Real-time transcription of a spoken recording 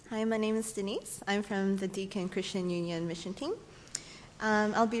Hi, my name is Denise. I'm from the Deacon Christian Union mission team.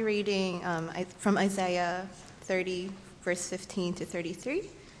 I'll be reading from Isaiah 30, verse 15 to 33.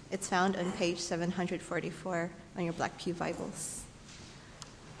 It's found on page 744 on your Black Pew Bibles.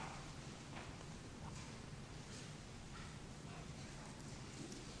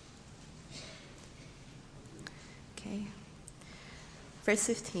 Okay. Verse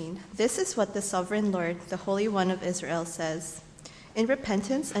 15. This is what the sovereign Lord, the Holy One of Israel, says. In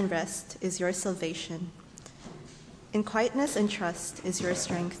repentance and rest is your salvation. In quietness and trust is your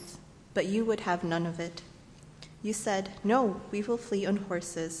strength, but you would have none of it. You said, "No, we will flee on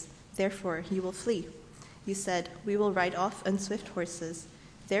horses, therefore you will flee." You said, "We will ride off on swift horses,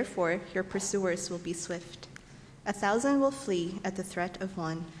 therefore your pursuers will be swift." 1,000 will flee at the threat of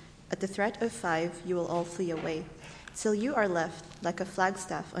one, at the threat of 5 you will all flee away, till you are left like a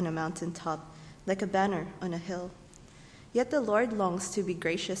flagstaff on a mountain top, like a banner on a hill. Yet the Lord longs to be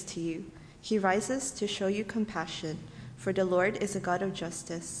gracious to you. He rises to show you compassion, for the Lord is a God of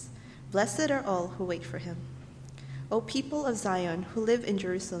justice. Blessed are all who wait for him. O people of Zion who live in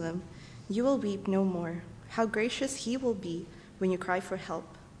Jerusalem, you will weep no more. How gracious he will be when you cry for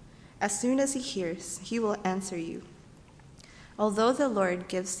help. As soon as he hears, he will answer you. Although the Lord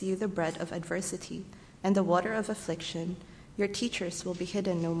gives you the bread of adversity and the water of affliction, your teachers will be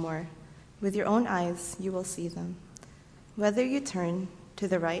hidden no more. With your own eyes you will see them. Whether you turn to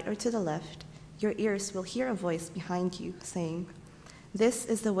the right or to the left, your ears will hear a voice behind you saying, "This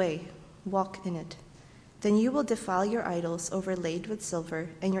is the way, walk in it." Then you will defile your idols overlaid with silver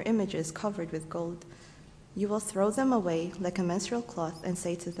and your images covered with gold. You will throw them away like a menstrual cloth and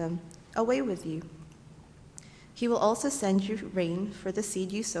say to them, "Away with you." He will also send you rain for the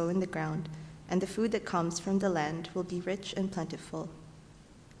seed you sow in the ground, and the food that comes from the land will be rich and plentiful.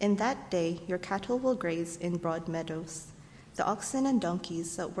 In that day your cattle will graze in broad meadows. The oxen and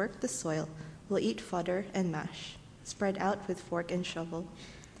donkeys that work the soil will eat fodder and mash, spread out with fork and shovel.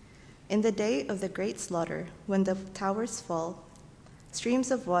 In the day of the great slaughter, when the towers fall,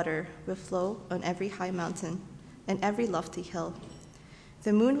 streams of water will flow on every high mountain and every lofty hill.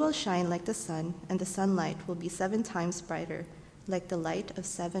 The moon will shine like the sun, and the sunlight will be 7 times brighter, like the light of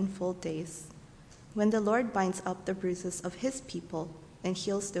 7 full days. When the Lord binds up the bruises of his people and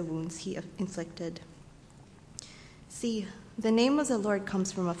heals the wounds he inflicted. See, the name of the Lord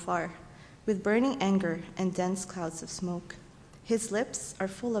comes from afar, with burning anger and dense clouds of smoke. His lips are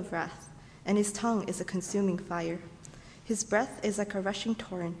full of wrath, and his tongue is a consuming fire. His breath is like a rushing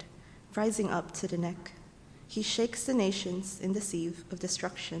torrent, rising up to the neck. He shakes the nations in the sieve of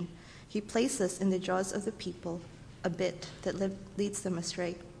destruction. He places in the jaws of the people a bit that leads them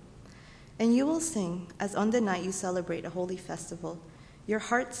astray. And you will sing as on the night you celebrate a holy festival. Your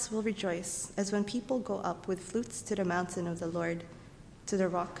hearts will rejoice as when people go up with flutes to the mountain of the Lord, to the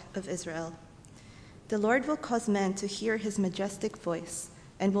rock of Israel. The Lord will cause men to hear his majestic voice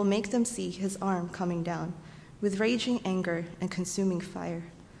and will make them see his arm coming down, with raging anger and consuming fire,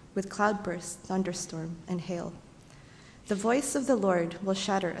 with cloudburst, thunderstorm, and hail. The voice of the Lord will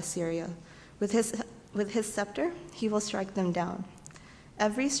shatter Assyria. With his scepter he will strike them down.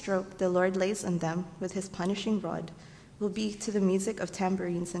 Every stroke the Lord lays on them with his punishing rod will be to the music of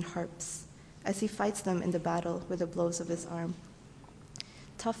tambourines and harps, as he fights them in the battle with the blows of his arm.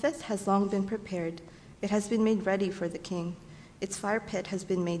 Topheth has long been prepared. It has been made ready for the king. Its fire pit has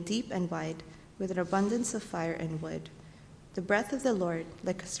been made deep and wide, with an abundance of fire and wood. The breath of the Lord,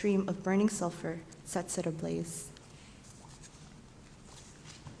 like a stream of burning sulfur, sets it ablaze.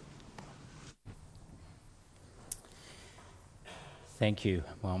 Thank you.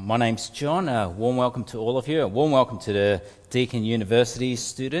 Well, my name's John. A warm welcome to all of you. A warm welcome to the Deakin University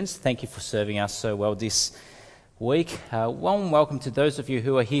students. Thank you for serving us so well this week. Warm welcome to those of you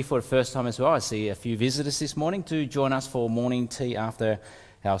who are here for the first time as well. I see a few visitors this morning. Do join us for morning tea after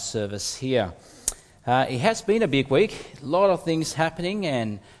our service here. It has been a big week. A lot of things happening,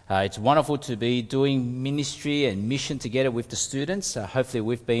 and it's wonderful to be doing ministry and mission together with the students. Hopefully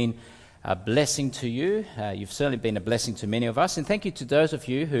we've been a blessing to you. You've certainly been a blessing to many of us. And thank you to those of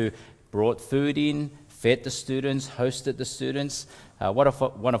you who brought food in, fed the students, hosted the students. What a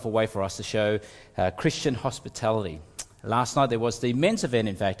wonderful way for us to show Christian hospitality. Last night there was the men's event,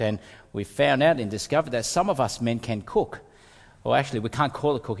 in fact, and we found out and discovered that some of us men can cook. Well, actually, we can't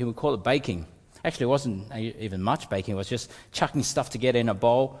call it cooking, we call it baking. Actually, it wasn't even much baking. It was just chucking stuff together in a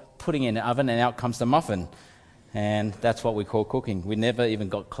bowl, putting it in the oven, and out comes the muffin. And that's what we call cooking. We never even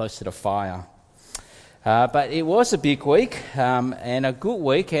got close to the fire. But it was a big week and a good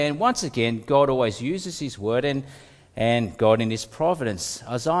week. And once again, God always uses his word. And and God in His providence.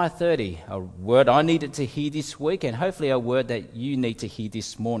 Isaiah 30, a word I needed to hear this week, and hopefully a word that you need to hear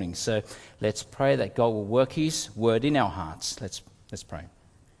this morning. So let's pray that God will work His word in our hearts. Let's pray.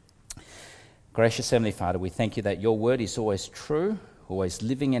 Gracious Heavenly Father, we thank you that your word is always true, always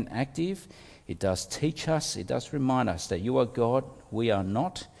living and active. It does teach us, it does remind us that you are God, we are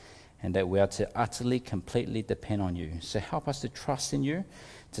not, and that we are to utterly, completely depend on you. So help us to trust in you,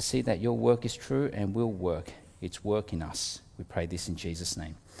 to see that your work is true and will work. It's work in us. We pray this in Jesus'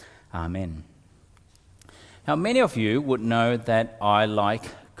 name. Amen. Now, many of you would know that I like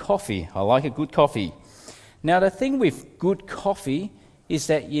coffee. I like a good coffee. Now, the thing with good coffee is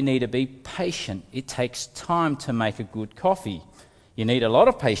that you need to be patient. It takes time to make a good coffee. You need a lot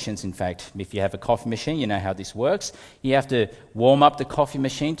of patience, in fact. If you have a coffee machine, you know how this works. You have to warm up the coffee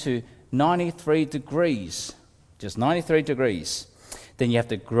machine to 93 degrees, just 93 degrees. Then you have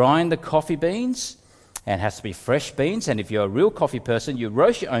to grind the coffee beans, and it has to be fresh beans. And if you're a real coffee person, you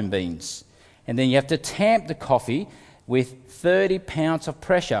roast your own beans. And then you have to tamp the coffee with 30 pounds of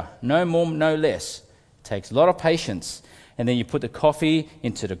pressure, no more, no less. It takes a lot of patience. And then you put the coffee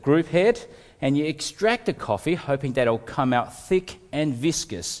into the group head, and you extract the coffee, hoping that it'll come out thick and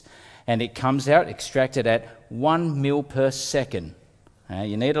viscous. And it comes out extracted at 1 mil per second.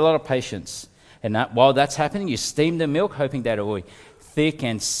 You need a lot of patience. And while that's happening, you steam the milk, hoping that it will be thick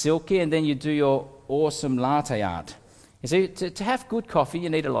and silky, and then you do your awesome latte art. You see, to have good coffee, you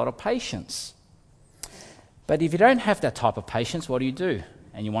need a lot of patience. But if you don't have that type of patience, what do?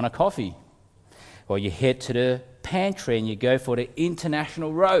 And you want a coffee? Well, you head to the pantry and you go for the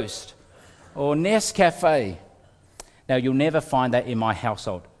International Roast or Nescafe. Now, you'll never find that in my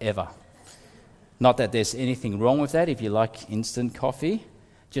household, ever. Not that there's anything wrong with that. If you like instant coffee,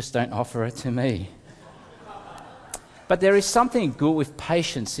 just don't offer it to me. But there is something good with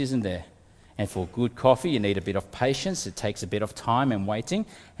patience, isn't there? And for good coffee, you need a bit of patience. It takes a bit of time and waiting,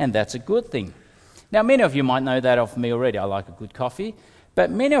 and that's a good thing. Now, many of you might know that of me already. I like a good coffee.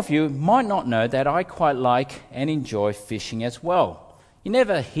 But many of you might not know that I quite like and enjoy fishing as well. You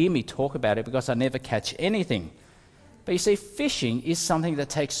never hear me talk about it because I never catch anything. But you see, fishing is something that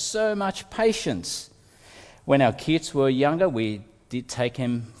takes so much patience. When our kids were younger, we did take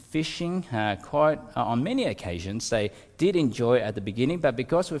them fishing quite on many occasions. They did enjoy it at the beginning, but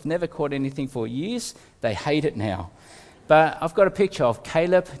because we've never caught anything for years, they hate it now. But I've got a picture of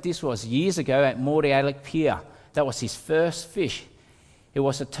Caleb. This was years ago at Mordialloc Pier. That was his first fish. It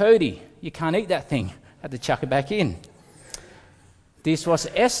was a toadie. You can't eat that thing. Had to chuck it back in. This was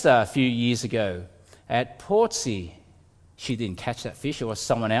Esther a few years ago at Portsea. She didn't catch that fish. It was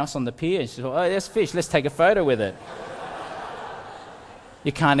someone else on the pier. She said, oh, there's fish. Let's take a photo with it.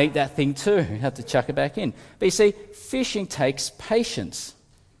 You can't eat that thing too. You have to chuck it back in. But you see, fishing takes patience.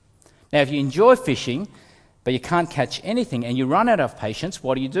 Now, if you enjoy fishing, but you can't catch anything and you run out of patience,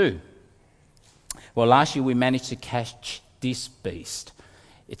 what do? Well, last year we managed to catch this beast.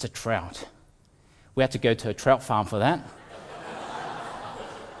 It's a trout. We had to go to a trout farm for that.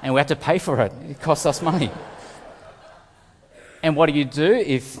 And we had to pay for it. It cost us money. And what do?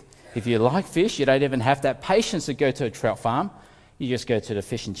 If you like fish, you don't even have that patience to go to a trout farm. You just go to the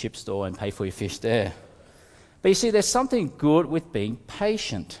fish and chip store and pay for your fish there. But you see, there's something good with being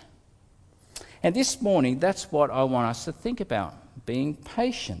patient. And this morning, that's what I want us to think about, being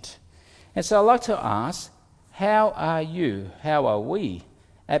patient. And so I'd like to ask, how are you, how are we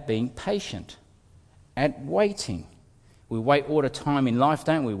at being patient, at waiting? We wait all the time in life,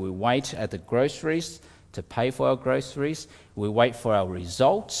 don't we? We wait at the groceries to pay for our groceries. We wait for our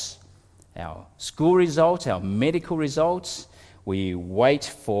results, our school results, our medical results. We wait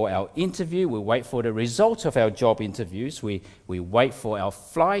for our interview. We wait for the results of our job interviews. We wait for our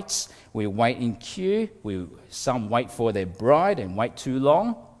flights. We wait in queue. Some wait for their bride and wait too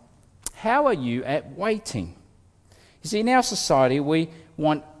long. How are you at waiting? You see, in our society, we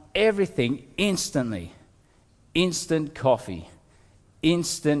want everything instantly. Instant coffee,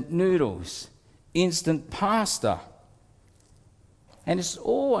 instant noodles, instant pasta. And it's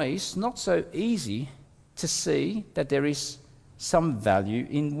always not so easy to see that there is some value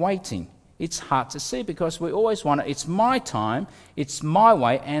in waiting. It's hard to see because we always want it. It's my time, it's my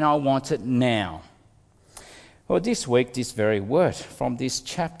way, and I want it now. Well, this week, this very word from this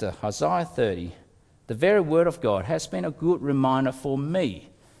chapter, Isaiah 30, the very word of God, has been a good reminder for me.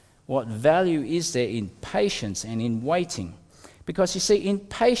 What value is there in patience and in waiting? Because you see, in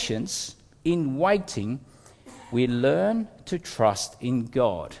patience, in waiting, we learn to trust in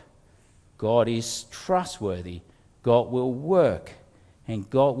God. God is trustworthy. God will work, and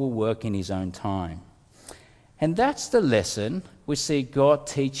God will work in His own time. And that's the lesson we see God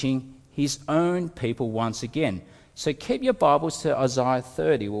teaching His own people once again. So keep your Bibles to Isaiah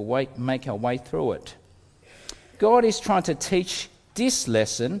 30. We'll make our way through it. God is trying to teach this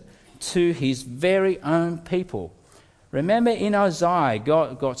lesson to his very own people. Remember in Isaiah,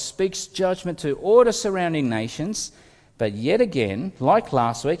 God speaks judgment to all the surrounding nations, but yet again, like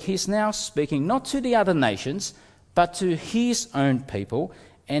last week, he's now speaking not to the other nations, but to his own people,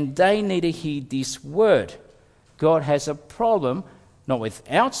 and they need to hear this word. God has a problem, not with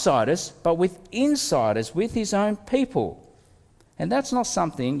outsiders, but with insiders, with his own people. And that's not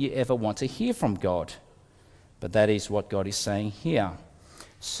something you ever want to hear from God. But that is what God is saying here.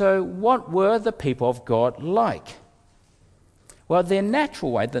 So what were the people of God like? Well, their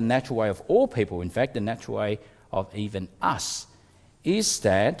natural way, the natural way of all people, in fact, the natural way of even us, is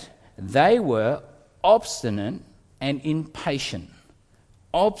that they were obstinate and impatient.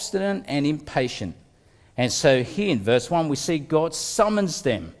 Obstinate and impatient. And so here in verse 1, we see God summons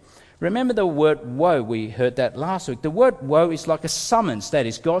them. Remember the word woe, we heard that last week. The word woe is like a summons. That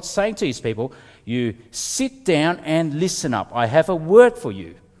is God saying to his people, you sit down and listen up. I have a word for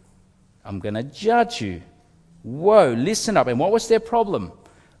you. I'm going to judge you. Woe, listen up. And what was their problem?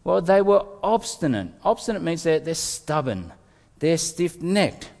 Well, they were obstinate. Obstinate means they're stubborn. They're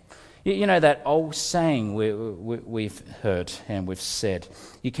stiff-necked. You know that old saying we've heard and we've said,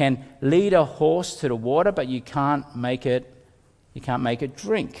 you can lead a horse to the water, but you can't make it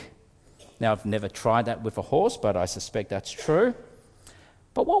drink. Now, I've never tried that with a horse, but I suspect that's true.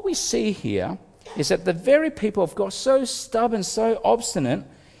 But what we see here is that the very people of God, so stubborn, so obstinate,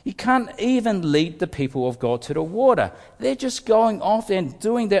 you can't even lead the people of God to the water. They're just going off and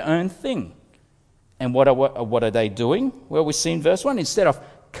doing their own thing. And what are they doing? Well, we see in verse 1, instead of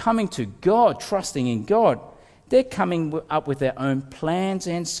coming to God, trusting in God, they're coming up with their own plans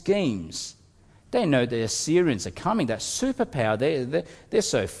and schemes. They know the Assyrians are coming, that superpower. They're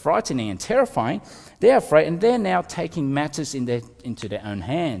so frightening and terrifying. They're afraid, and they're now taking matters into their own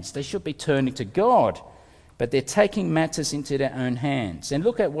hands. They should be turning to God, but they're taking matters into their own hands. And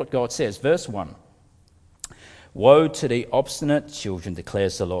look at what God says, verse 1. Woe to the obstinate children,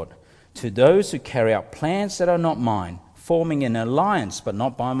 declares the Lord, to those who carry out plans that are not mine, forming an alliance but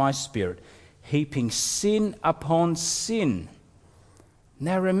not by my Spirit, heaping sin upon sin.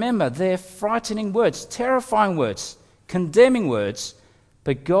 Now remember, they're frightening words, terrifying words, condemning words,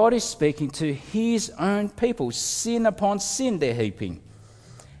 but God is speaking to his own people. Sin upon sin they're heaping.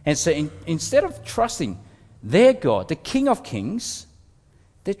 And so instead of trusting their God, the King of Kings,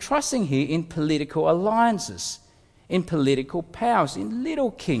 they're trusting here in political alliances, in political powers, in little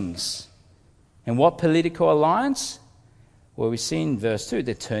kings. And what political alliance? Well, we see in verse 2,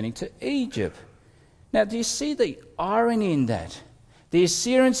 they're turning to Egypt. Now, do you see the irony in that? The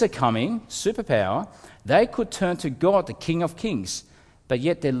Assyrians are coming, superpower. They could turn to God, the King of Kings, but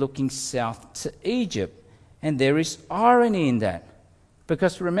yet they're looking south to Egypt. And there is irony in that.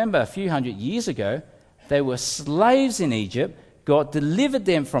 Because remember, a few hundred years ago, they were slaves in Egypt. God delivered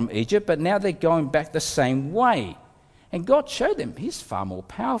them from Egypt, but now they're going back the same way. And God showed them he's far more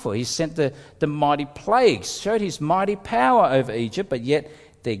powerful. He sent the mighty plagues, showed his mighty power over Egypt, but yet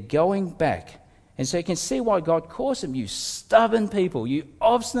they're going back. And so you can see why God calls them, you stubborn people, you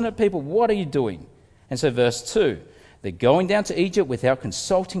obstinate people, what are you doing? And so verse 2, they're going down to Egypt without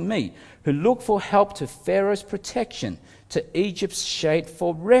consulting me, who look for help to Pharaoh's protection, to Egypt's shade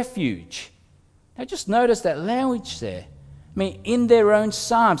for refuge. Now just notice that language there. I mean, in their own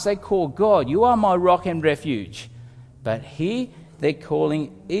psalms, they call God, you are my rock and refuge. But here, they're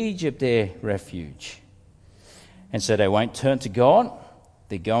calling Egypt their refuge. And so they won't turn to God.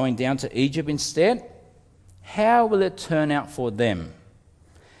 They're going down to Egypt instead. How will it turn out for them?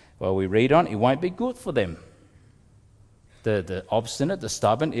 Well, we read on, it won't be good for them. The obstinate, the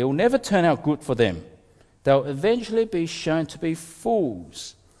stubborn, it will never turn out good for them. They'll eventually be shown to be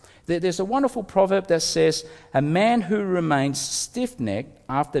fools. There's a wonderful proverb that says, a man who remains stiff-necked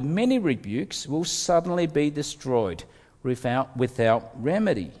after many rebukes will suddenly be destroyed without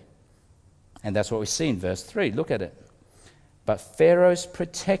remedy. And that's what we see in verse 3. Look at it. But Pharaoh's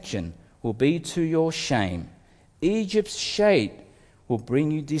protection will be to your shame. Egypt's shade will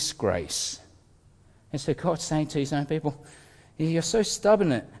bring you disgrace. And so God's saying to his own people, you're so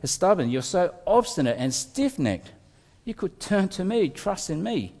stubborn, you're so obstinate and stiff-necked. You could turn to me, trust in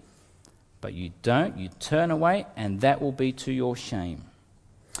me. But you don't, you turn away, and that will be to your shame.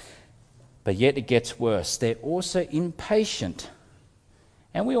 But yet it gets worse. They're also impatient.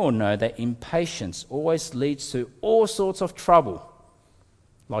 And we all know that impatience always leads to all sorts of trouble.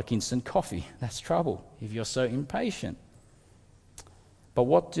 Like instant coffee, that's trouble if you're so impatient. But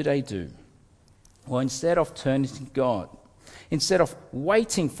what do? Well, instead of turning to God, instead of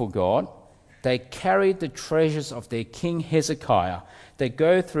waiting for God, They carry the treasures of their king Hezekiah. They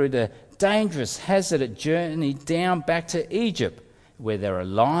go through the dangerous, hazardous journey down back to Egypt, where there are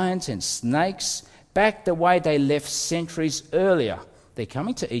lions and snakes, back the way they left centuries earlier. They're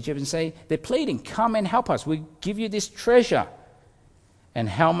coming to Egypt and say, they're pleading, come and help us. We give you this treasure. And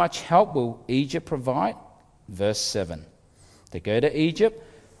how much help will Egypt provide? Verse 7. They go to Egypt,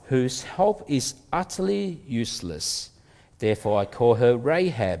 whose help is utterly useless. Therefore I call her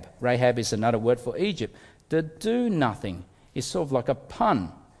Rahab. Rahab is another word for Egypt. The do-nothing is sort of like a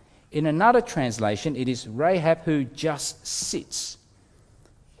pun. In another translation, it is Rahab who just sits.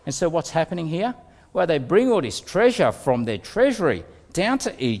 And so what's happening here? Well, they bring all this treasure from their treasury down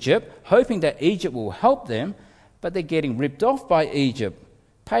to Egypt, hoping that Egypt will help them, but they're getting ripped off by Egypt.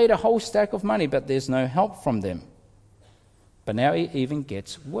 Paid a whole stack of money, but there's no help from them. But now it even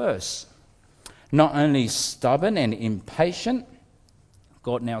gets worse. Not only stubborn and impatient,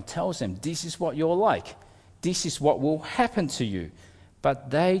 God now tells them, this is what you're like. This is what will happen to you.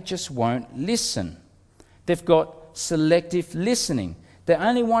 But they just won't listen. They've got selective listening. They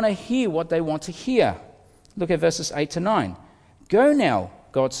only want to hear what they want to hear. Look at verses 8 to 9. Go now,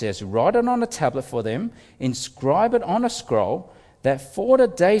 God says, write it on a tablet for them, inscribe it on a scroll, that for the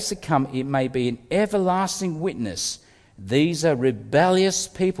days to come it may be an everlasting witness. These are rebellious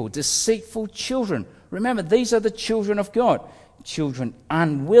people, deceitful children. Remember, these are the children of God, children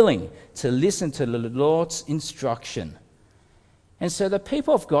unwilling to listen to the Lord's instruction. And so the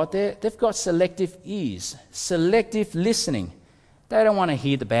people of God, they've got selective ears, selective listening. They don't want to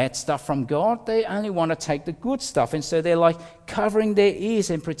hear the bad stuff from God. They only want to take the good stuff. And so they're like covering their ears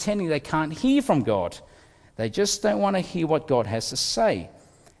and pretending they can't hear from God. They just don't want to hear what God has to say.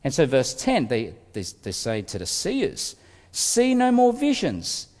 And so verse 10, they say to the seers, see no more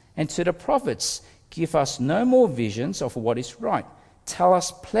visions. And to the prophets, give us no more visions of what is right. Tell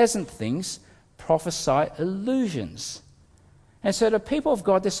us pleasant things, prophesy illusions. And so the people of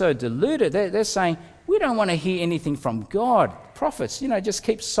God, they're so deluded. They're saying, we don't want to hear anything from God. Prophets, just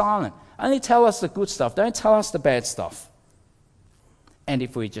keep silent. Only tell us the good stuff. Don't tell us the bad stuff. And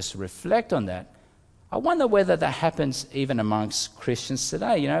if we just reflect on that, I wonder whether that happens even amongst Christians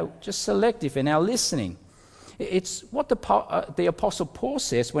today, just selective in our listening. It's what the Apostle Paul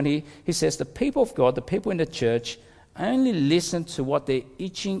says when he says the people of God, the people in the church, only listen to what their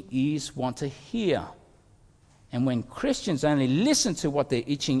itching ears want to hear. And when Christians only listen to what their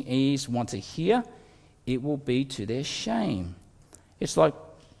itching ears want to hear, it will be to their shame. It's like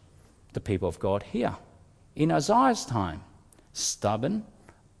the people of God here in Isaiah's time, stubborn,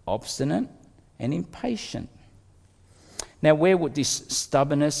 obstinate, and impatient. Now, where would this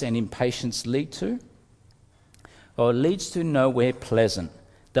stubbornness and impatience lead to? Well, it leads to nowhere pleasant.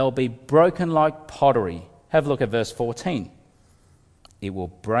 They'll be broken like pottery. Have a look at verse 14. It will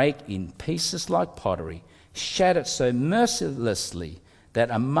break in pieces like pottery, shattered so mercilessly that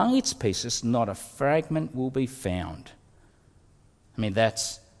among its pieces not a fragment will be found. I mean,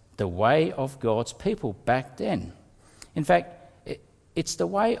 that's the way of God's people back then. In fact, it's the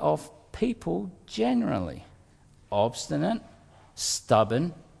way of people generally. Obstinate,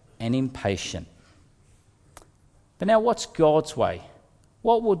 stubborn, and impatient. But now what's God's way?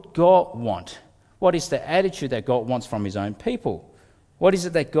 What would God want? What is the attitude that God wants from his own people? What is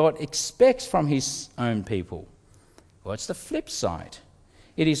it that God expects from his own people? Well, it's the flip side.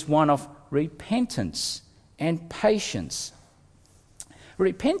 It is one of repentance and patience.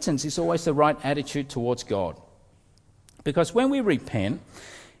 Repentance is always the right attitude towards God. Because when we repent,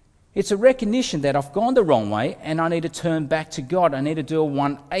 it's a recognition that I've gone the wrong way and I need to turn back to God. I need to do a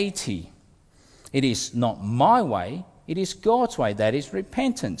 180. It is not my way, it is God's way. That is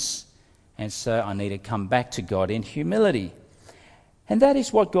repentance. And so I need to come back to God in humility. And that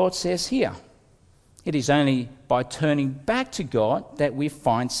is what God says here. It is only by turning back to God that we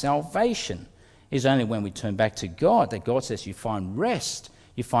find salvation. It is only when we turn back to God that God says you find rest,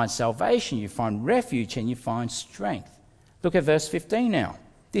 you find salvation, you find refuge, and you find strength. Look at verse 15 now.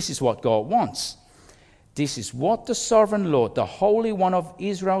 This is what God wants. This is what the sovereign Lord, the Holy One of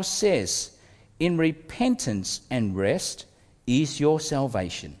Israel, says. In repentance and rest is your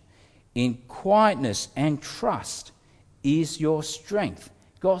salvation. In quietness and trust is your strength.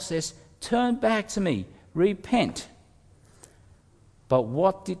 God says, turn back to me, repent. But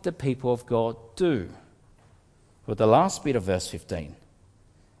what did the people of God do? Well, the last bit of verse 15.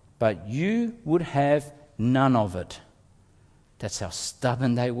 But you would have none of it. That's how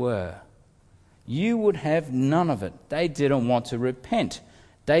stubborn they were. You would have none of it. They didn't want to repent.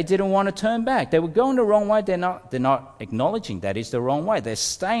 They didn't want to turn back. They were going the wrong way. They're not acknowledging that is the wrong way. They're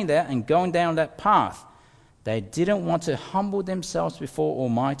staying there and going down that path. They didn't want to humble themselves before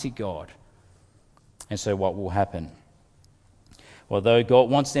Almighty God. And so what will happen? Well, though God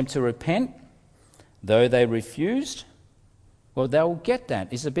wants them to repent, though they refused, well, they'll get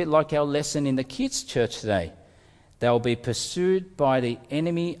that. It's a bit like our lesson in the kids' church today. They'll be pursued by the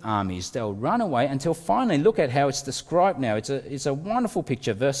enemy armies. They'll run away until finally, look at how it's described now. It's a wonderful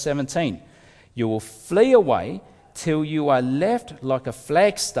picture, verse 17. You will flee away till you are left like a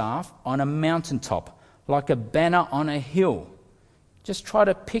flagstaff on a mountaintop, like a banner on a hill. Just try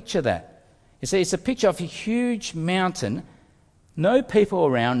to picture that. You see, it's a picture of a huge mountain, no people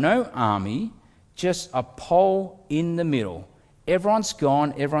around, no army, just a pole in the middle. Everyone's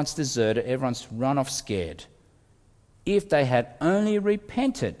gone, everyone's deserted, everyone's run off scared. If they had only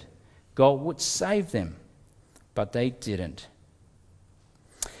repented, God would save them. But they didn't.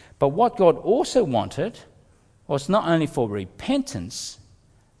 But what God also wanted was not only for repentance,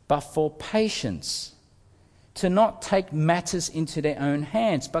 but for patience. To not take matters into their own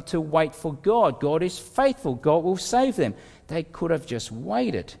hands, but to wait for God. God is faithful. God will save them. They could have just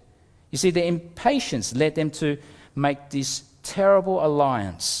waited. You see, their impatience led them to make this terrible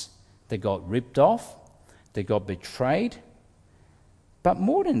alliance. They got ripped off. They got betrayed. But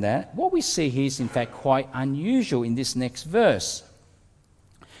more than that, what we see here is in fact quite unusual in this next verse.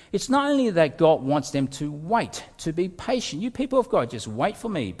 It's not only that God wants them to wait, to be patient. You people of God, just wait for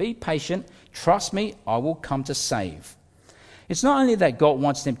me. Be patient. Trust me, I will come to save. It's not only that God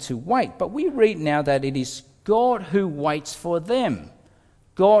wants them to wait, but we read now that it is God who waits for them.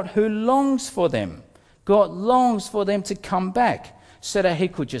 God who longs for them. God longs for them to come back so that he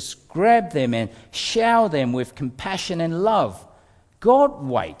could just grab them and shower them with compassion and love. God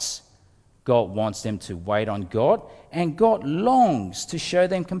waits. God wants them to wait on God, and God longs to show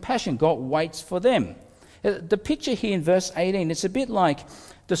them compassion. God waits for them. The picture here in verse 18, it's a bit like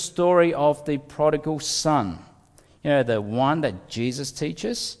the story of the prodigal son. You know, the one that Jesus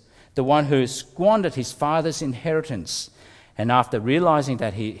teaches, the one who squandered his father's inheritance. And after realizing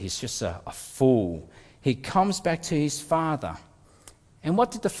that he's just a fool, he comes back to his father. And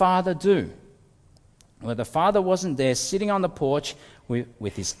what did the father do? Well, the father wasn't there sitting on the porch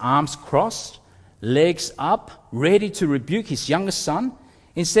with his arms crossed, legs up, ready to rebuke his youngest son.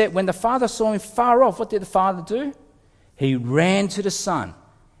 Instead, when the father saw him far off, what did the father do? He ran to the son.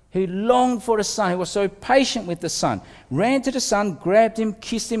 He longed for the son. He was so patient with the son. Ran to the son, grabbed him,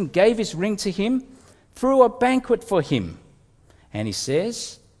 kissed him, gave his ring to him, threw a banquet for him. And he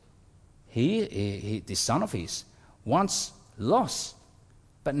says, the son of his, once lost,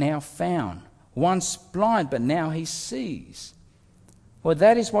 but now found. Once blind, but now he sees. Well,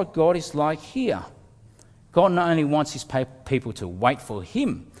 that is what God is like here. God not only wants his people to wait for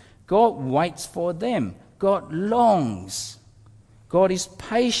him, God waits for them. God longs. God is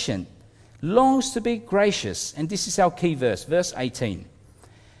patient, longs to be gracious. And this is our key verse, verse 18.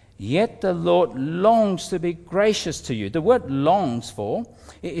 Yet the Lord longs to be gracious to you. The word longs for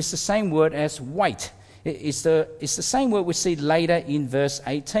is the same word as wait. It's the same word we see later in verse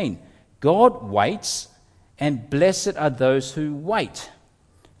 18. God waits, and blessed are those who wait.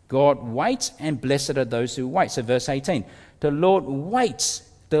 God waits, and blessed are those who wait. So verse 18, the Lord waits,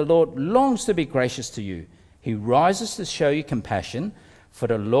 the Lord longs to be gracious to you. He rises to show you compassion, for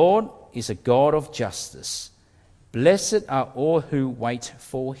the Lord is a God of justice. Blessed are all who wait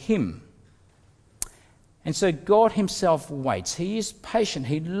for him. And so God himself waits. He is patient.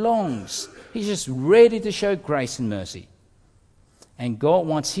 He longs. He's just ready to show grace and mercy. And God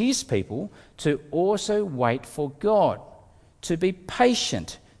wants his people to also wait for God, to be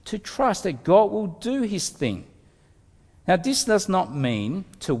patient, to trust that God will do his thing. Now, this does not mean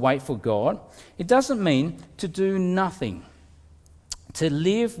to wait for God. It doesn't mean to do nothing, to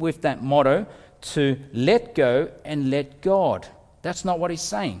live with that motto, to let go and let God. That's not what he's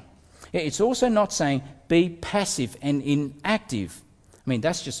saying. It's also not saying be passive and inactive. I mean,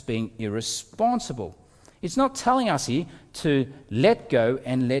 that's just being irresponsible. It's not telling us here to let go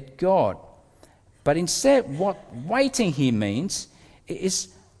and let God. But instead, what waiting here means is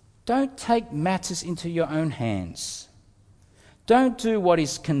don't take matters into your own hands. Don't do what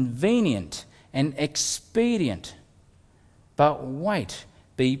is convenient and expedient, but wait,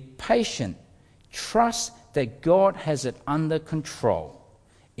 be patient. Trust that God has it under control.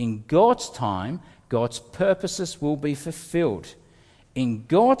 In God's time, God's purposes will be fulfilled. In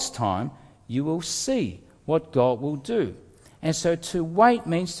God's time, you will see what God will do. And so to wait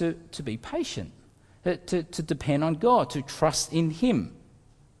means to be patient, to depend on God, to trust in him.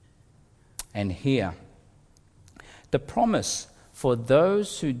 And here, the promise for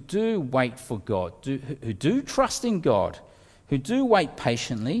those who do wait for God, who do trust in God, who do wait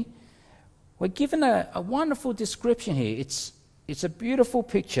patiently, we're given a wonderful description here. It's a beautiful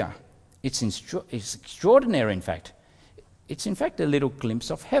picture. It's extraordinary, in fact. It's in fact a little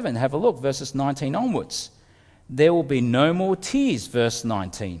glimpse of heaven. Have a look, verses 19 onwards. There will be no more tears, verse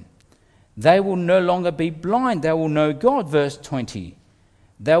 19. They will no longer be blind, they will know God, verse 20.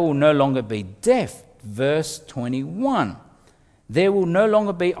 They will no longer be deaf, verse 21. There will no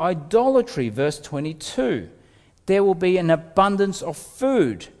longer be idolatry, verse 22. There will be an abundance of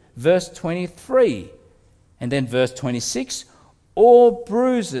food, verse 23. And then verse 26, all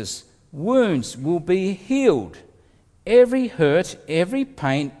bruises, wounds will be healed. Every hurt, every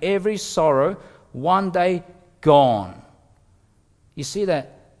pain, every sorrow, one day gone. You see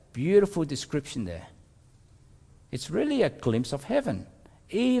that beautiful description there? It's really a glimpse of heaven.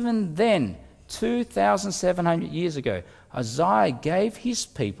 Even then, 2,700 years ago, Isaiah gave his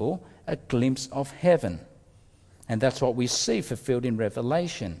people a glimpse of heaven. And that's what we see fulfilled in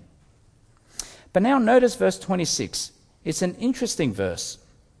Revelation. But now notice verse 26. It's an interesting verse.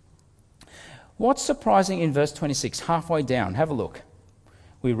 What's surprising in verse 26, halfway down? Have a look.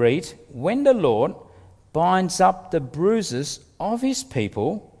 We read, when the Lord binds up the bruises of his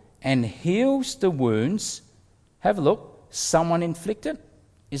people and heals the wounds, have a look, someone inflicted.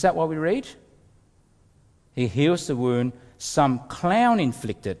 Is that what we read? He heals the wound some clown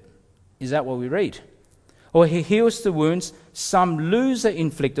inflicted. Is that what we read? Or he heals the wounds some loser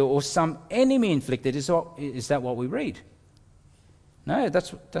inflicted or some enemy inflicted. Is that what we read? No,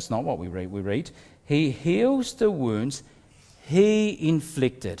 that's not what we read. We read, he heals the wounds he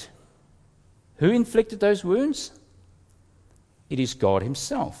inflicted. Who inflicted those wounds? It is God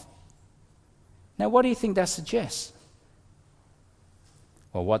himself. Now, what do you think that suggests?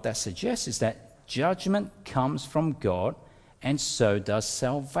 Well, what that suggests is that judgment comes from God, and so does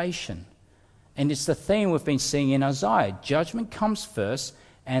salvation. And it's the theme we've been seeing in Isaiah. Judgment comes first,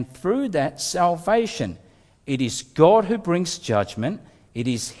 and through that, salvation. It is God who brings judgment. It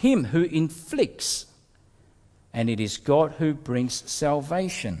is him who inflicts. And it is God who brings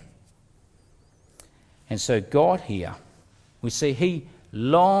salvation. And so God here, we see he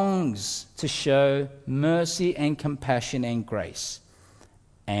longs to show mercy and compassion and grace.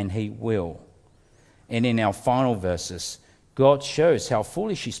 And he will. And in our final verses, God shows how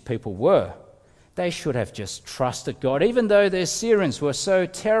foolish his people were. They should have just trusted God. Even though the Assyrians were so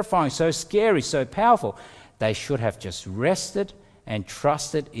terrifying, so scary, so powerful, they should have just rested and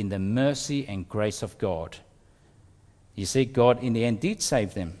trusted in the mercy and grace of God. You see, God in the end did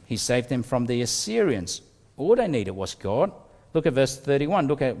save them. He saved them from the Assyrians. All they needed was God. Look at verse 31.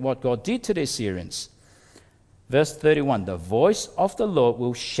 Look at what God did to the Assyrians. Verse 31, the voice of the Lord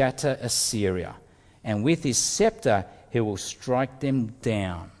will shatter Assyria, and with his scepter he will strike them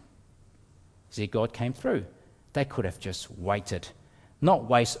down. See, God came through. They could have just waited. Not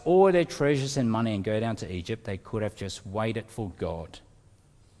waste all their treasures and money and go down to Egypt. They could have just waited for God.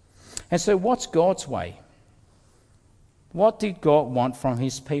 And so what's God's way? What did God want from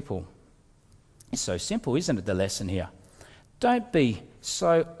his people? It's so simple, isn't it, the lesson here? Don't be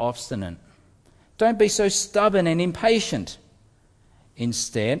so obstinate. Don't be so stubborn and impatient.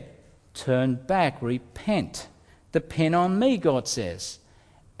 Instead, turn back, repent. Depend on me, God says,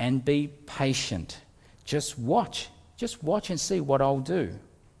 and be patient. Just watch and see what I'll do.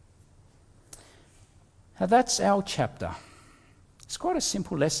 Now that's our chapter. It's quite a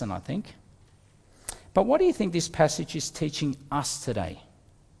simple lesson, I think. But what do you think this passage is teaching us today?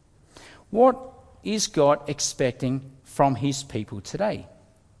 What is God expecting from his people today?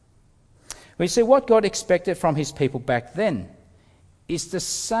 We see what God expected from his people back then is the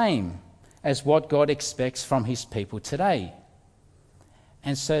same as what God expects from his people today.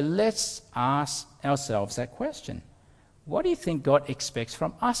 And so let's ask ourselves that question. What do you think God expects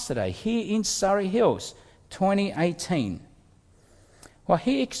from us today, here in Surrey Hills, 2018? Well,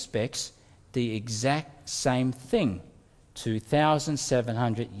 he expects the exact same thing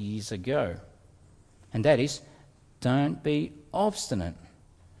 2,700 years ago. And that is, don't be obstinate.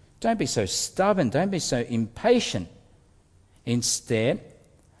 Don't be so stubborn. Don't be so impatient. Instead,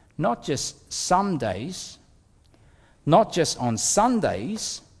 not just some days, not just on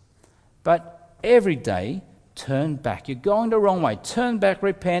Sundays, but every day, turn back. You're going the wrong way. Turn back,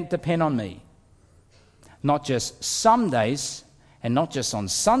 repent, depend on me. Not just some days, and not just on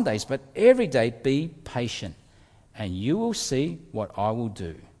Sundays, but every day be patient. And you will see what I will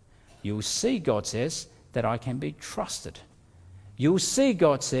do. You will see, God says, that I can be trusted. You will see,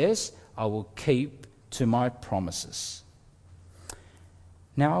 God says, I will keep to my promises.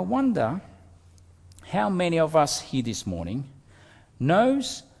 Now I wonder how many of us here this morning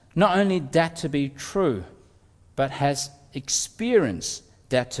knows not only that to be true, but has experienced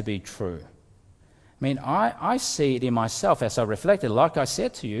that to be true. mean, I see it in myself as I reflected. Like I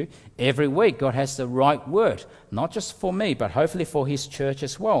said to you, every week God has the right word, not just for me, but hopefully for his church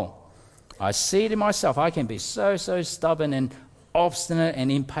as well. I see it in myself. I can be so stubborn and obstinate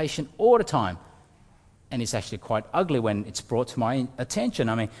and impatient all the time. And it's actually quite ugly when it's brought to my attention.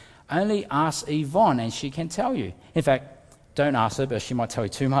 I mean, only ask Yvonne and she can tell you. In fact, don't ask her, but she might tell you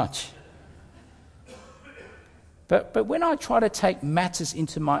too much. But when I try to take matters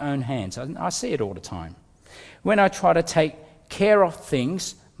into my own hands, I see it all the time. When I try to take care of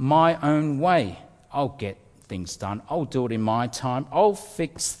things my own way, I'll get things done. I'll do it in my time. I'll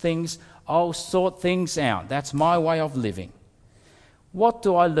fix things. I'll sort things out. That's my way of living. What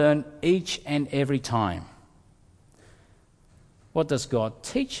do I learn each and every time? What does God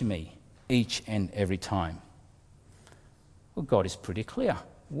teach me each and every time? Well, God is pretty clear.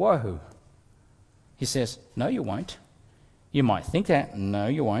 Woe. He says, no, you won't. You might think that. No,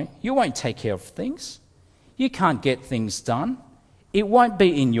 you won't. You won't take care of things. You can't get things done. It won't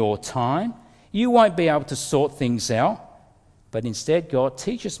be in your time. You won't be able to sort things out. But instead, God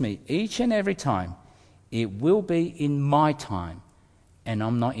teaches me each and every time, it will be in my time, and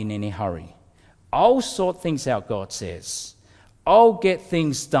I'm not in any hurry. I'll sort things out, God says. I'll get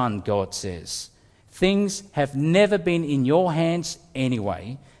things done, God says. Things have never been in your hands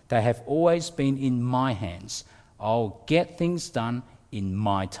anyway. They have always been in my hands. I'll get things done in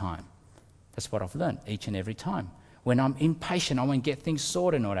my time. That's what I've learned each and every time. When I'm impatient, I won't get things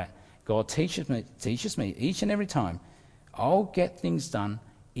sorted and all that. God teaches me each and every time. I'll get things done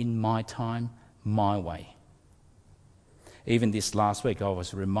in my time, my way. Even this last week, I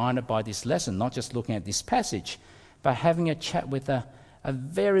was reminded by this lesson, not just looking at this passage, but having a chat with a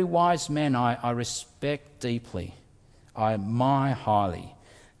very wise man I respect deeply, I admire highly.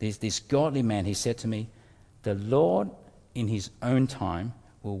 There's this godly man. He said to me, the Lord in his own time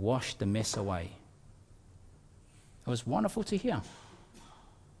will wash the mess away. It was wonderful to hear.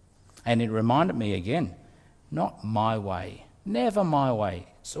 And it reminded me again, not my way, never my way.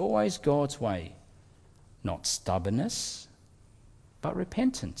 It's always God's way. Not stubbornness, but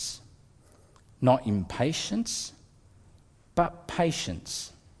repentance. Not impatience, but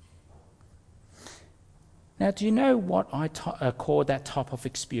patience. Now, do you know what I call that type of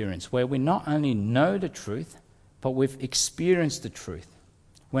experience, where we not only know the truth, but we've experienced the truth?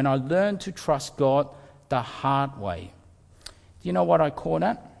 When I learn to trust God the hard way. Do you know what I call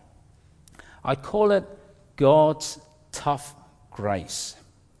that? I call it God's tough grace.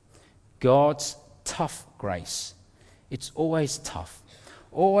 God's tough grace. It's always tough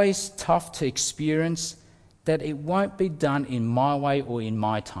to experience that it won't be done in my way or in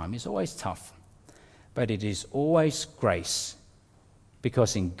my time. It's always tough. But it is always grace,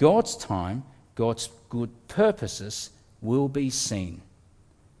 because in God's time, God's good purposes will be seen.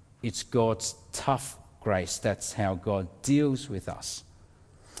 It's God's tough grace. That's how God deals with us.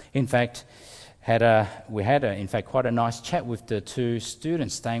 In fact, we had quite a nice chat with the two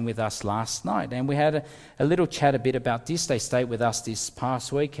students staying with us last night, and we had a little chat a bit about this. They stayed with us this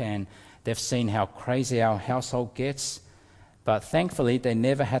past week, and they've seen how crazy our household gets. But thankfully, they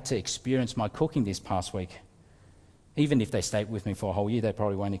never had to experience my cooking this past week. Even if they stayed with me for a whole year, they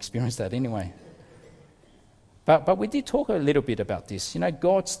probably won't experience that anyway. But we did talk a little bit about this. You know,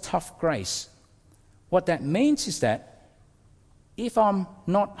 God's tough grace. What that means is that if I'm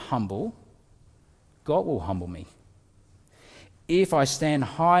not humble, God will humble me. If I stand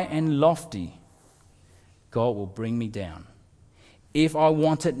high and lofty, God will bring me down. If I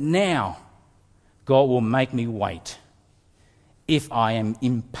want it now, God will make me wait. If I am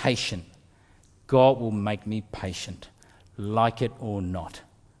impatient, God will make me patient, like it or not.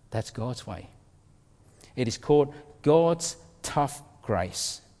 That's God's way. It is called God's tough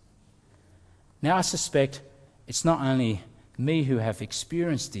grace. Now, I suspect it's not only me who have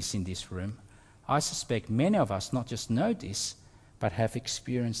experienced this in this room. I suspect many of us not just know this, but have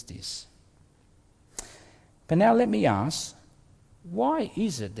experienced this. But now let me ask, why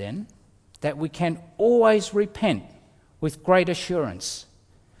is it then that we can always repent with great assurance?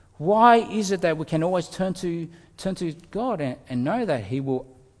 Why is it that we can always turn to God and know that He will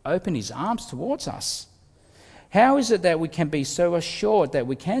open His arms towards us? How is it that we can be so assured that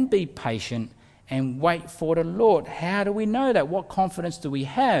we can be patient and wait for the Lord? How do we know that? What confidence do we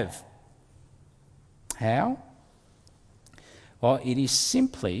have? How? Well, it is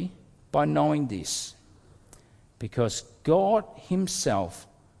simply by knowing this. Because God Himself,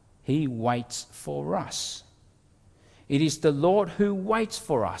 He waits for us. It is the Lord who waits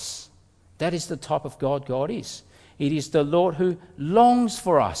for us. That is the type of God God is. It is the Lord who longs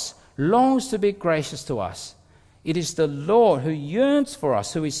for us, longs to be gracious to us. It is the Lord who yearns for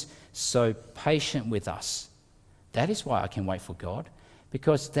us, who is so patient with us. That is why I can wait for God,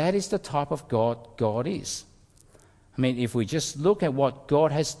 because that is the type of God God is. I mean, if we just look at what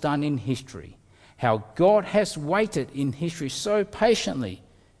God has done in history, how God has waited in history so patiently,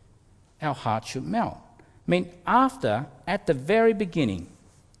 our hearts should melt. I mean, at the very beginning,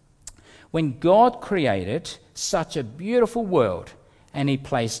 when God created such a beautiful world and he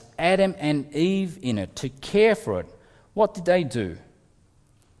placed Adam and Eve in it to care for it, what did they do?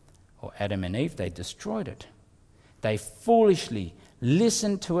 Well, Adam and Eve, they destroyed it. They foolishly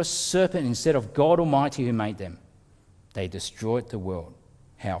listened to a serpent instead of God Almighty who made them. They destroyed the world.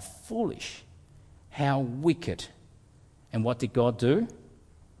 How foolish. How wicked. And what did God do?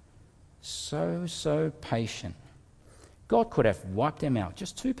 So patient. God could have wiped them out.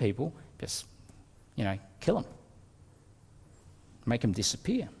 Just two people, just, kill them. Make them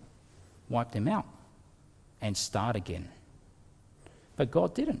disappear. Wipe them out. And start again. But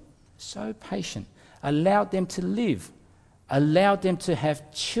God didn't. So patient. Allowed them to live. Allowed them to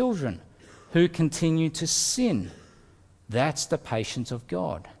have children who continue to sin. That's the patience of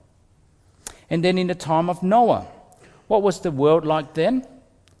God. And then in the time of Noah, what was the world like then?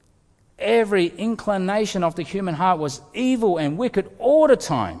 Every inclination of the human heart was evil and wicked all the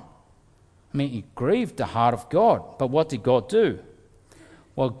time. I mean, it grieved the heart of God. But what did God do?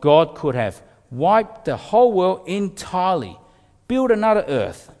 Well, God could have wiped the whole world entirely, built another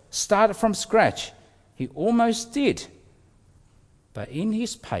earth, started from scratch. He almost did. But in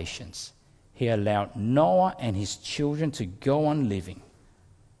his patience, he allowed Noah and his children to go on living.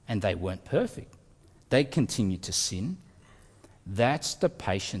 And they weren't perfect. They continued to sin. That's the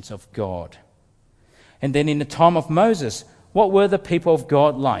patience of God. And then in the time of Moses, what were the people of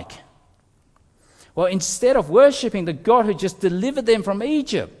God like? Well, instead of worshipping the God who just delivered them from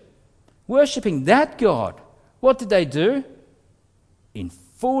Egypt, worshipping that God, what did they do? In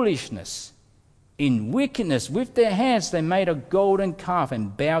foolishness, in wickedness, with their hands, they made a golden calf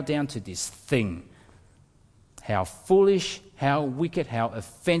and bowed down to this thing. How foolish, how wicked, how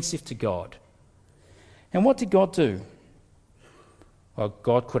offensive to God. And what did God do? Well,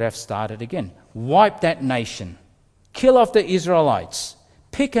 God could have started again. Wipe that nation. Kill off the Israelites.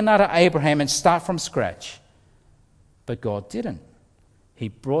 Pick another Abraham and start from scratch. But God didn't. He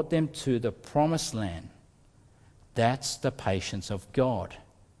brought them to the promised land. That's the patience of God.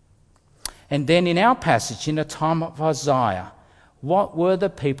 And then in our passage, in the time of Isaiah, what were the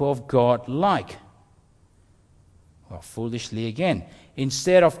people of God like? Well, foolishly again.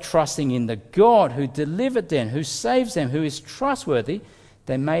 Instead of trusting in the God who delivered them, who saves them, who is trustworthy,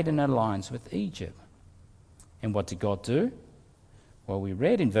 they made an alliance with Egypt. And what did God do? Well, we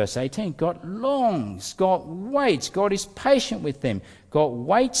read in verse 18, God longs, God waits, God is patient with them. God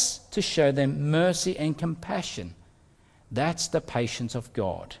waits to show them mercy and compassion. That's the patience of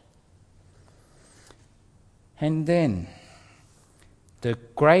God. And then, the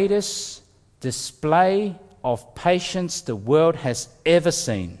greatest display of patience the world has ever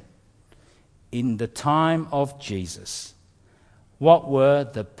seen, in the time of Jesus. What were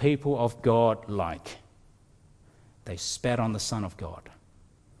the people of God like? They spat on the Son of God.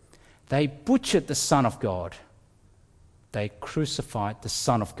 They butchered the Son of God. They crucified the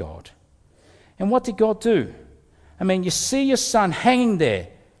Son of God. And what did God do? I mean, you see your Son hanging there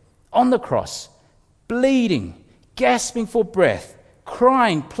on the cross, bleeding, gasping for breath,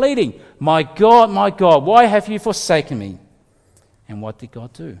 crying, pleading, my God, why have you forsaken me? And what did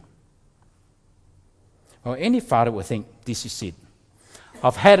God do? Well, any father would think, this is it.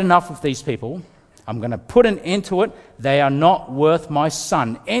 I've had enough of these people. I'm going to put an end to it. They are not worth my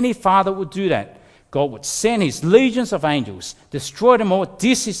son. Any father would do that. God would send his legions of angels, destroy them all.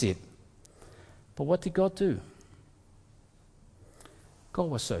 This is it. But what did God do? God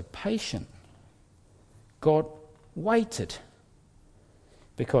was so patient. God waited.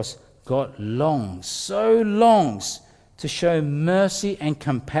 Because God so longs to show mercy and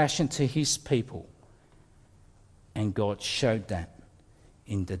compassion to his people. And God showed that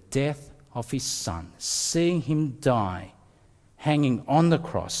in the death of his Son, seeing him die, hanging on the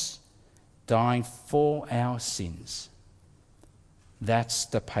cross, dying for our sins. That's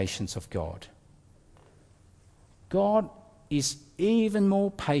the patience of God. God is even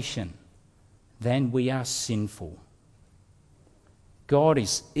more patient than we are sinful. God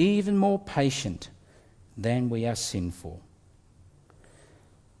is even more patient than we are sinful.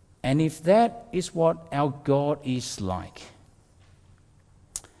 And if that is what our God is like,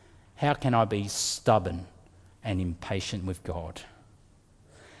 how can I be stubborn and impatient with God?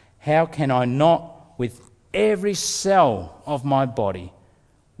 How can I not, with every cell of my body,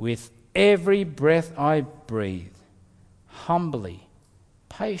 with every breath I breathe, humbly,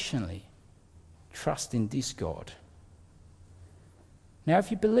 patiently trust in this God. Now,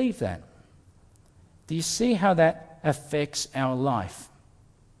 if you believe that, do you see how that affects our life?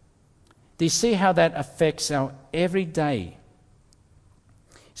 Do you see how that affects our everyday?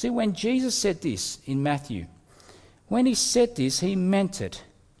 See, when Jesus said this in Matthew, when he said this, he meant it.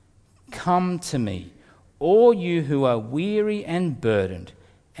 Come to me, all you who are weary and burdened,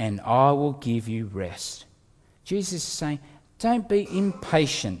 and I will give you rest. Jesus is saying, don't be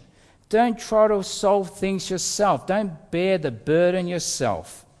impatient. Don't try to solve things yourself. Don't bear the burden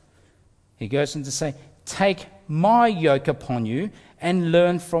yourself. He goes on to say, take my yoke upon you and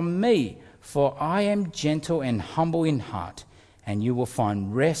learn from me, for I am gentle and humble in heart, and you will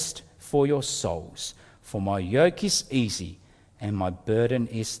find rest for your souls. For my yoke is easy and my burden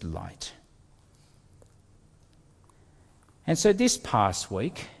is light. And so this past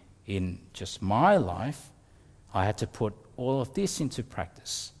week, in just my life, I had to put all of this into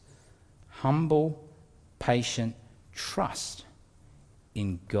practice. Humble, patient trust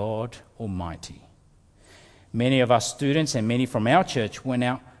in God Almighty. Many of us students and many from our church went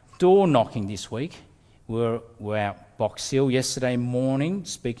out door knocking this week. We were out Box Hill yesterday morning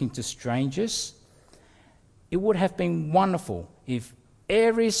speaking to strangers. It would have been wonderful if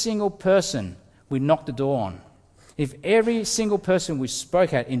every single person we knocked the door on, if every single person we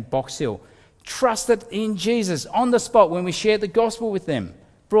spoke at in Box Hill trusted in Jesus on the spot when we shared the gospel with them,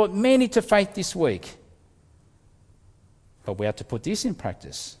 brought many to faith this week. But we have to put this in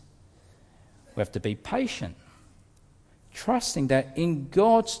practice. We have to be patient, trusting that in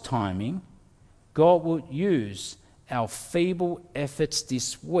God's timing, God will use our feeble efforts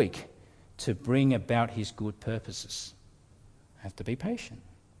this week to bring about his good purposes. I have to be patient.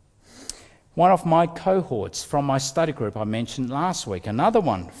 One of my cohorts from my study group I mentioned last week, another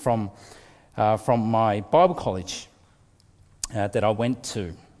one from my Bible college that I went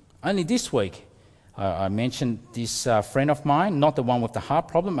to. Only this week, I mentioned this friend of mine, not the one with the heart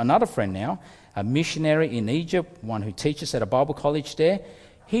problem, another friend now, a missionary in Egypt, one who teaches at a Bible college there.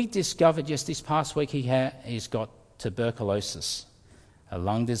 He discovered just this past week he's got tuberculosis, a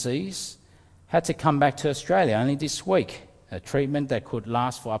lung disease. Had to come back to Australia only this week, a treatment that could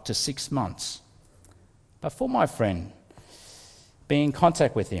last for up to 6 months. But for my friend, being in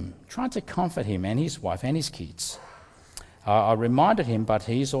contact with him, trying to comfort him and his wife and his kids, I reminded him, but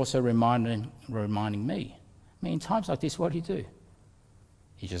he's also reminding me. I mean, in times like this, what do?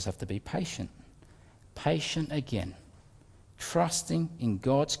 You just have to be patient. Patient again. Trusting in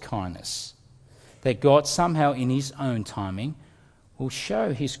God's kindness. That God somehow in his own timing will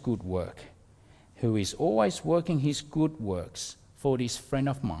show his good work. Who is always working his good works for this friend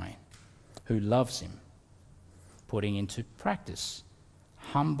of mine who loves him. Putting into practice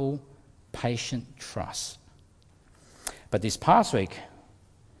humble, patient trust. But this past week,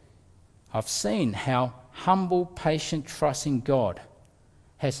 I've seen how humble, patient trust in God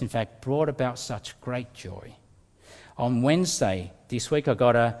has in fact brought about such great joy. On Wednesday this week, I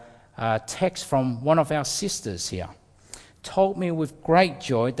got a text from one of our sisters here. Told me with great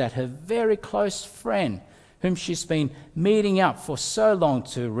joy that her very close friend, whom she's been meeting up for so long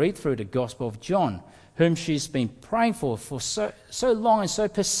to read through the Gospel of John, whom she's been praying for so long and so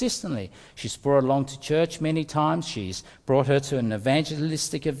persistently. She's brought her along to church many times. She's brought her to an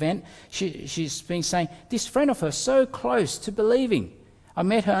evangelistic event. She's been saying, this friend of hers so close to believing. I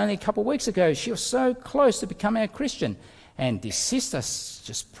met her only a couple of weeks ago. She was so close to becoming a Christian. And this sister's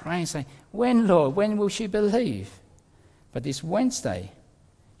just praying, saying, when, Lord, when will she believe? But this Wednesday,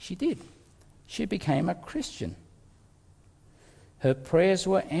 she did. She became a Christian. Her prayers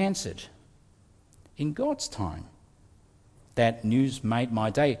were answered in God's time. That news made my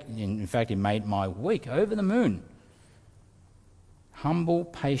day. In fact, it made my week over the moon. Humble,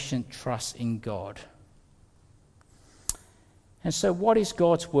 patient trust in God. And so what is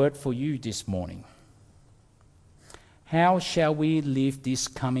God's word for you this morning? How shall we live this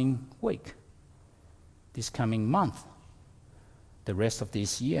coming week, this coming month, the rest of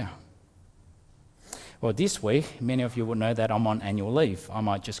this year? Well, this week, many of you will know that I'm on annual leave. I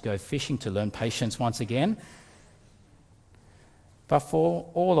might just go fishing to learn patience once again. But for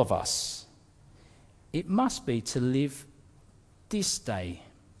all of us, it must be to live this day,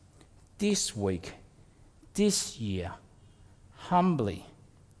 this week, this year, humbly,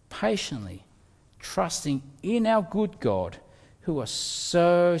 patiently, trusting in our good God, who was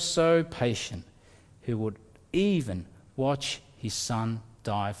so patient, who would even watch his Son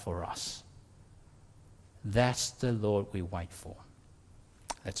die for us. That's the Lord we wait for.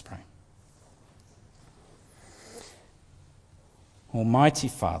 Let's pray. Almighty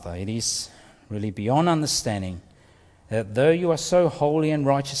Father, it is really beyond understanding that though you are so holy and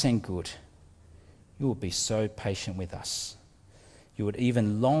righteous and good, you will be so patient with us. You would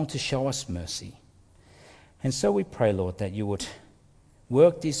even long to show us mercy. And so we pray, Lord, that you would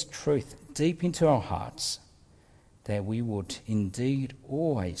work this truth deep into our hearts, that we would indeed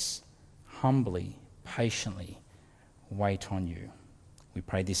always humbly, patiently wait on you. We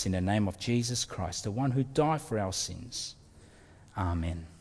pray this in the name of Jesus Christ, the one who died for our sins. Amen.